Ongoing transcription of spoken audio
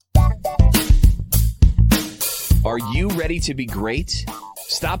Are you ready to be great?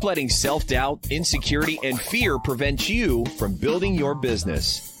 Stop letting self-doubt, insecurity, and fear prevent you from building your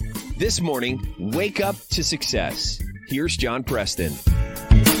business. This morning, wake up to success. Here's John Preston.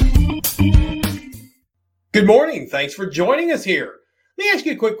 Good morning. Thanks for joining us here. Let me ask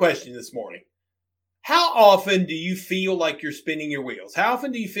you a quick question this morning. How often do you feel like you're spinning your wheels? How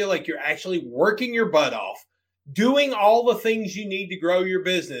often do you feel like you're actually working your butt off, doing all the things you need to grow your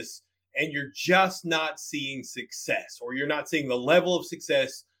business, and you're just not seeing success, or you're not seeing the level of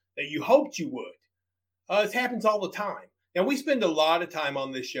success that you hoped you would? It happens all the time. Now, we spend a lot of time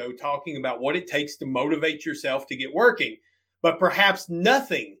on this show talking about what it takes to motivate yourself to get working, but perhaps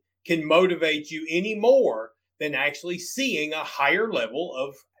nothing can motivate you any more than actually seeing a higher level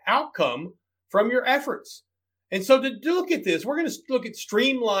of outcome from your efforts. And so to look at this, we're going to look at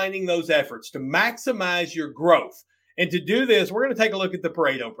streamlining those efforts to maximize your growth. And to do this, we're going to take a look at the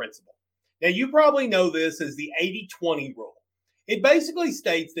Pareto Principle. Now, you probably know this as the 80-20 rule. It basically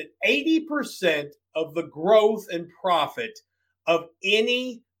states that 80% of the growth and profit of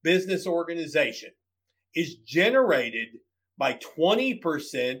any business organization is generated by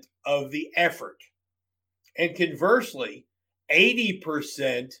 20% of the effort. And conversely,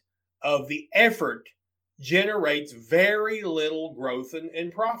 80% of the effort generates very little growth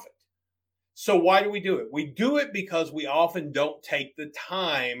and profit. So why do we do it? We do it because we often don't take the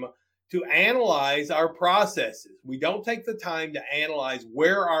time to analyze our processes. We don't take the time to analyze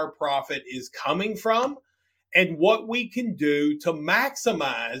where our profit is coming from and what we can do to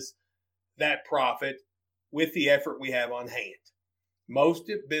maximize that profit with the effort we have on hand. Most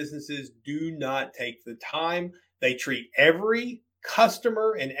businesses do not take the time. They treat every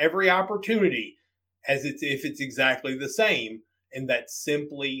customer and every opportunity as if it's exactly the same, and that's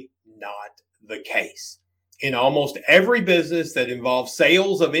simply not the case. In almost every business that involves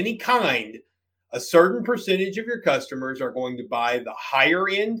sales of any kind, a certain percentage of your customers are going to buy the higher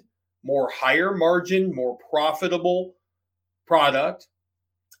end, more higher margin, more profitable product,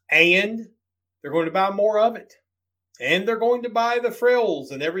 and they're going to buy more of it. And they're going to buy the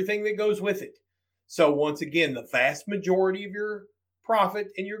frills and everything that goes with it. So once again, the vast majority of your profit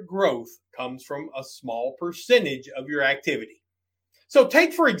and your growth comes from a small percentage of your activity. So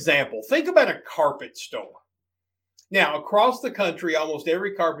take, for example, think about a carpet store. Now, across the country, almost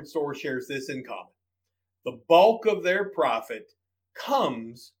every carpet store shares this in common. The bulk of their profit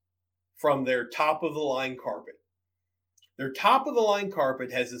comes from their top-of-the-line carpet. Their top-of-the-line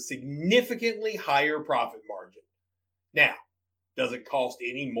carpet has a significantly higher profit margin. Now, does it cost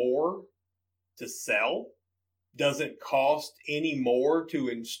any more to sell? Doesn't cost any more to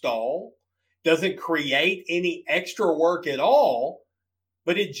install? Doesn't create any extra work at all?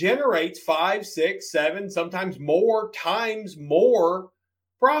 But it generates 5, 6, 7, sometimes more times more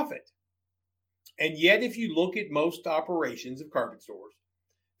profit. And yet, if you look at most operations of carpet stores,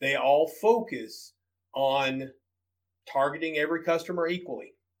 they all focus on targeting every customer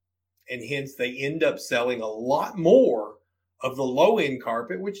equally. And hence, they end up selling a lot more of the low-end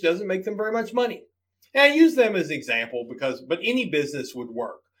carpet, which doesn't make them very much money. Now, I use them as an example but any business would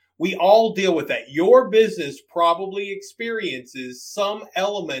work. We all deal with that. Your business probably experiences some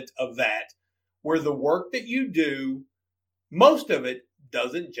element of that where the work that you do, most of it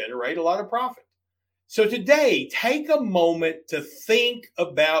doesn't generate a lot of profit. So today, take a moment to think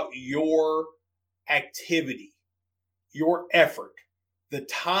about your activity, your effort, the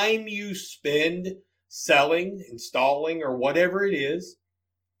time you spend selling, installing, or whatever it is,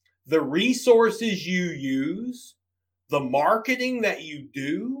 the resources you use, the marketing that you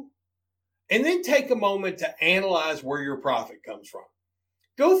do, and then take a moment to analyze where your profit comes from.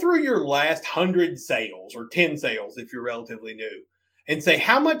 Go through your last 100 sales or 10 sales if you're relatively new and say,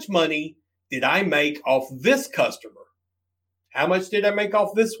 how much money did I make off this customer? How much did I make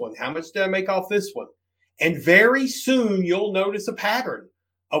off this one? How much did I make off this one? And very soon you'll notice a pattern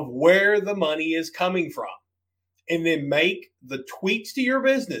of where the money is coming from. And then make the tweaks to your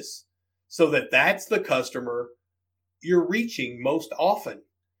business so that that's the customer you're reaching most often.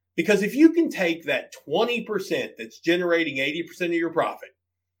 Because if you can take that 20% that's generating 80% of your profit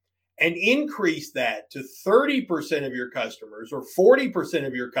and increase that to 30% of your customers or 40%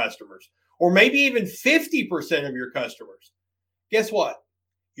 of your customers, or maybe even 50% of your customers, guess what?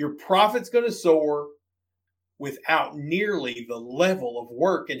 Your profit's going to soar without nearly the level of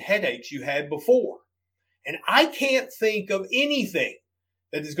work and headaches you had before. And I can't think of anything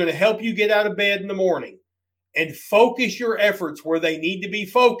that is going to help you get out of bed in the morning and focus your efforts where they need to be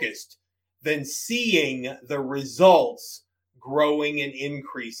focused than seeing the results growing and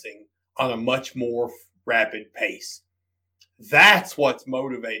increasing on a much more rapid pace. That's what's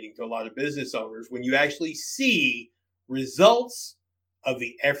motivating to a lot of business owners when you actually see results of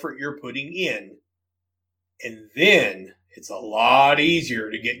the effort you're putting in. And then it's a lot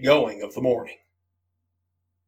easier to get going of the morning.